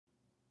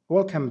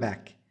Welcome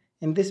back.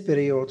 In this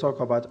video, we'll talk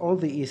about all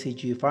the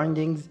ECG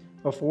findings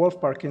of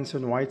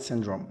Wolff-Parkinson-White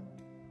Syndrome.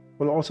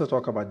 We'll also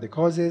talk about the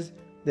causes,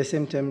 the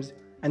symptoms,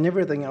 and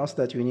everything else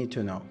that you need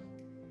to know.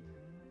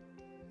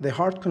 The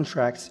heart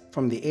contracts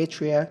from the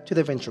atria to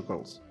the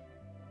ventricles,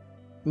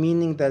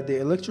 meaning that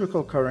the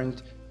electrical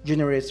current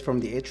generates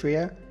from the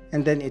atria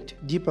and then it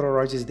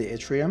depolarizes the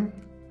atrium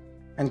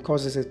and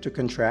causes it to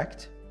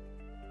contract,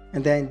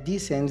 and then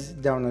descends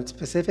down a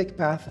specific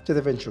path to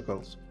the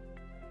ventricles.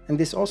 And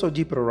this also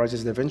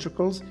depolarizes the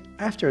ventricles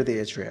after the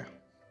atria.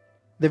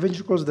 The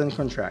ventricles then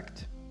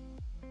contract.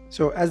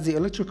 So as the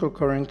electrical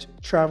current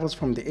travels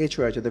from the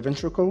atria to the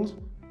ventricles,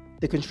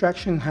 the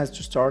contraction has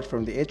to start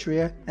from the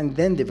atria and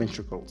then the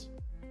ventricles.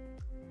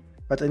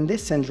 But in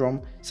this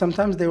syndrome,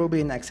 sometimes there will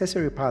be an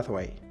accessory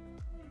pathway.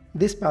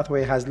 This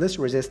pathway has less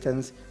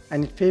resistance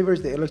and it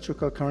favors the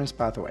electrical currents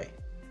pathway,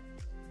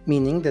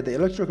 meaning that the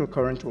electrical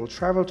current will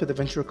travel to the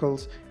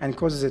ventricles and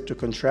causes it to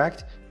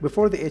contract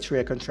before the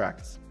atria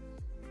contracts.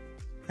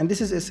 And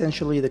this is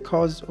essentially the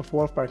cause of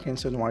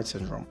Wolff-Parkinson-White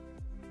Syndrome.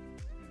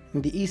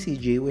 In the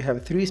ECG, we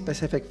have three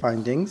specific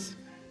findings: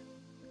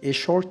 a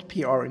short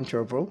PR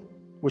interval,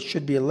 which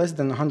should be less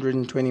than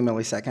 120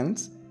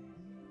 milliseconds,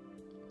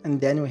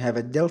 and then we have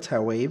a delta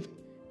wave,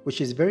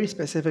 which is very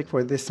specific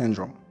for this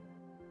syndrome.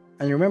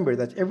 And remember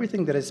that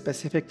everything that is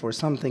specific for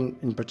something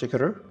in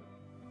particular,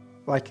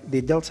 like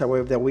the delta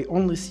wave that we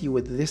only see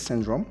with this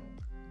syndrome,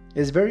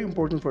 is very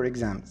important for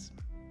exams.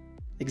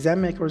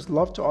 Exam makers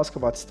love to ask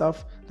about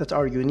stuff that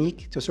are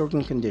unique to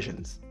certain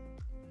conditions,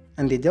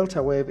 and the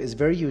delta wave is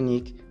very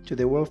unique to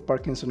the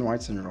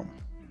Wolff-Parkinson-White Syndrome.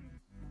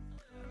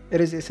 It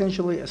is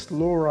essentially a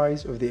slow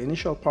rise of the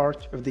initial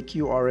part of the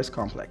QRS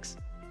complex.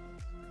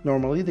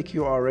 Normally, the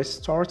QRS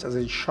starts as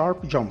a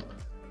sharp jump,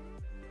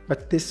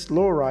 but this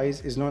slow rise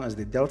is known as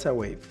the delta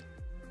wave.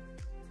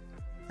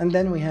 And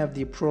then we have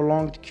the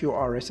prolonged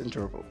QRS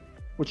interval,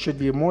 which should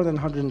be more than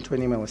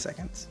 120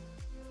 milliseconds.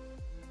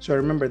 So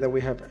remember that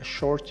we have a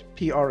short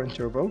PR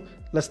interval,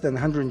 less than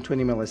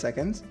 120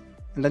 milliseconds,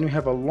 and then we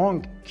have a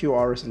long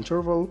QRS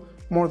interval,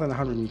 more than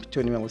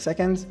 120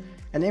 milliseconds,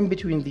 and in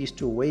between these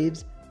two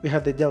waves, we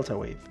have the delta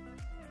wave.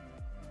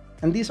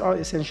 And these are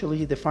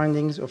essentially the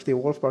findings of the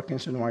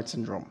Wolff-Parkinson-White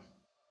Syndrome.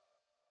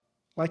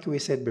 Like we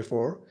said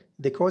before,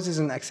 the cause is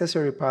an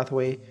accessory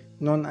pathway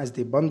known as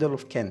the bundle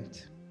of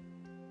Kent.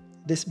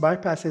 This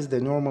bypasses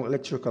the normal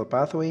electrical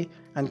pathway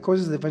and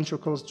causes the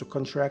ventricles to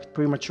contract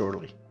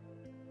prematurely.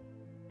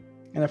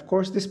 And of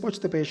course, this puts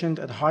the patient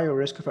at higher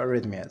risk of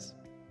arrhythmias.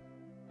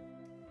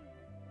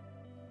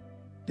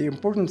 The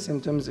important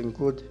symptoms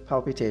include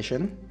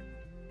palpitation,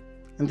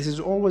 and this is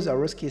always a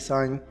risky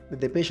sign that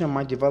the patient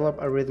might develop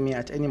arrhythmia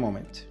at any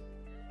moment.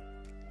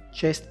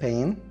 Chest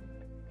pain,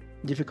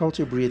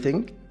 difficulty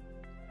breathing,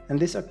 and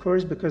this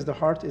occurs because the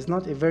heart is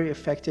not very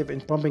effective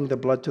in pumping the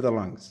blood to the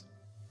lungs.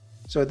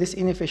 So this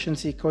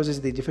inefficiency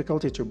causes the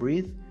difficulty to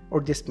breathe or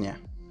dyspnea.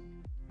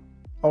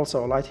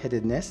 Also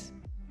lightheadedness,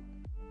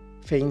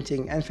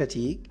 fainting and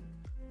fatigue,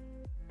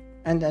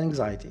 and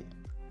anxiety.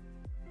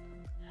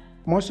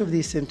 Most of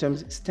these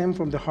symptoms stem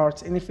from the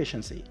heart's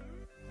inefficiency,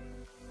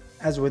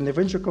 as when the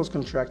ventricles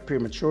contract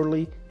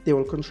prematurely, they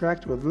will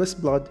contract with less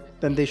blood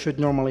than they should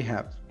normally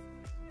have,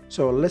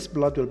 so less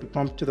blood will be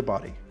pumped to the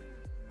body.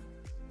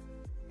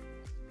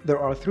 There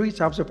are three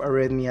types of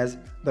arrhythmias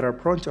that are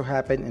prone to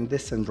happen in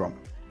this syndrome.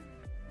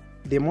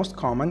 The most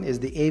common is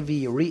the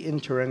AV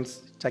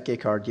reentrant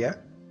tachycardia,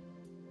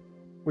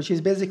 which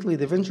is basically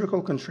the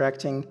ventricle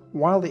contracting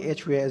while the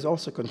atria is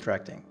also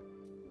contracting.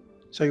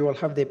 So you will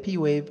have the P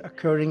wave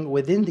occurring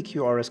within the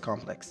QRS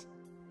complex.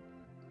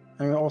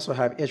 And we also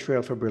have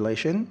atrial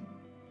fibrillation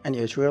and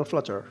atrial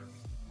flutter.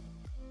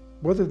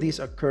 Both of these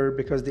occur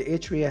because the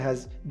atria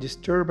has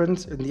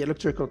disturbance in the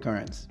electrical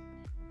currents,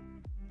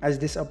 as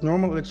this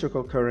abnormal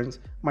electrical current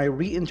might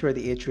re-enter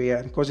the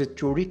atria and cause it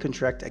to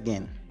recontract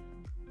again.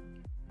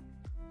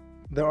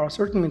 There are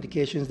certain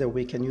medications that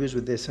we can use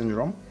with this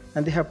syndrome,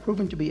 and they have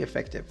proven to be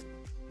effective.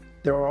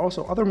 There are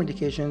also other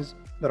medications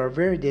that are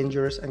very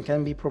dangerous and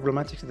can be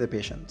problematic to the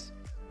patients.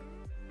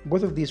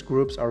 Both of these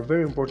groups are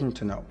very important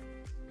to know.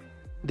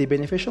 The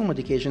beneficial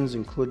medications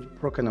include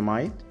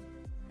procainamide,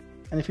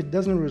 and if it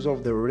doesn't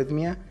resolve the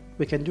arrhythmia,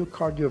 we can do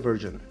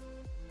cardioversion.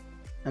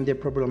 And the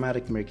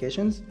problematic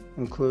medications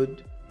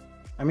include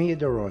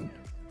amiodarone.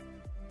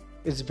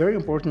 It's very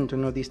important to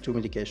know these two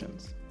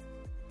medications.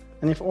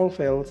 And if all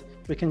fails,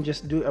 we can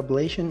just do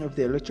ablation of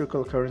the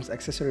electrical current's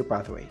accessory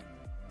pathway.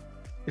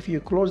 If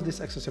you close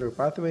this accessory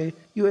pathway,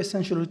 you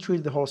essentially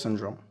treat the whole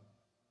syndrome.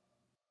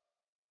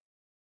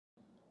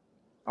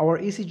 Our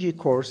ECG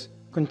course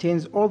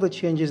contains all the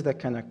changes that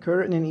can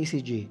occur in an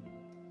ECG,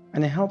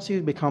 and it helps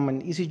you become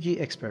an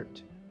ECG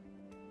expert,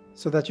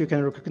 so that you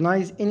can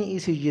recognize any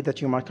ECG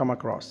that you might come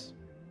across.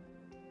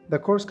 The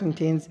course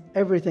contains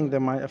everything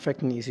that might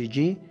affect an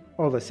ECG,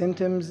 all the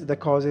symptoms, the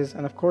causes,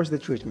 and of course the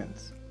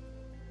treatments.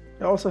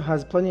 It also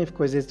has plenty of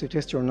quizzes to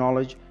test your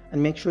knowledge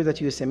and make sure that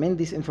you cement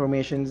these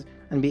informations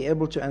and be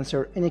able to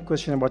answer any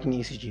question about an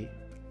ECG.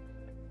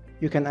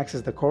 You can access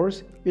the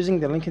course using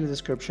the link in the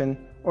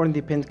description or in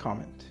the pinned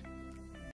comment.